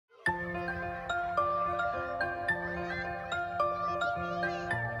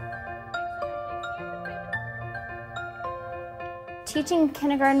Teaching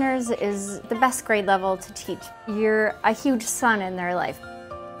kindergartners is the best grade level to teach. You're a huge son in their life.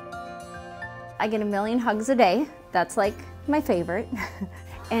 I get a million hugs a day. That's like my favorite.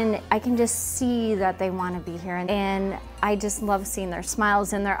 And I can just see that they want to be here. And I just love seeing their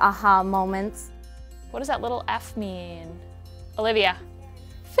smiles and their aha moments. What does that little F mean? Olivia.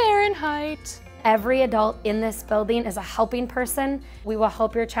 Fahrenheit. Every adult in this building is a helping person. We will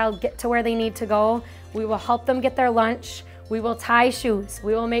help your child get to where they need to go. We will help them get their lunch. We will tie shoes.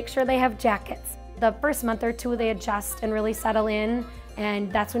 We will make sure they have jackets. The first month or two, they adjust and really settle in, and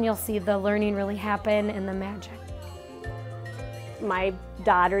that's when you'll see the learning really happen and the magic. My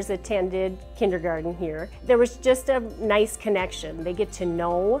daughters attended kindergarten here. There was just a nice connection. They get to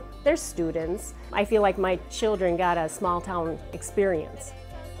know their students. I feel like my children got a small town experience.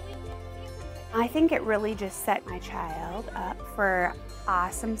 I think it really just set my child up for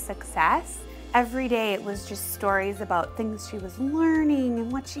awesome success. Every day it was just stories about things she was learning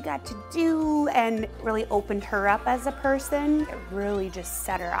and what she got to do, and really opened her up as a person. It really just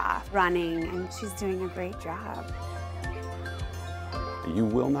set her off running, and she's doing a great job. You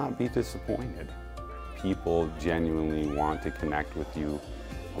will not be disappointed. People genuinely want to connect with you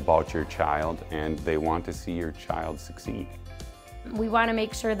about your child, and they want to see your child succeed. We want to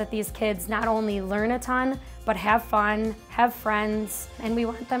make sure that these kids not only learn a ton, but have fun, have friends, and we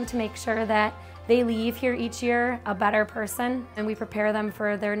want them to make sure that they leave here each year a better person, and we prepare them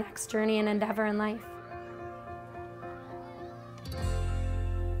for their next journey and endeavor in life.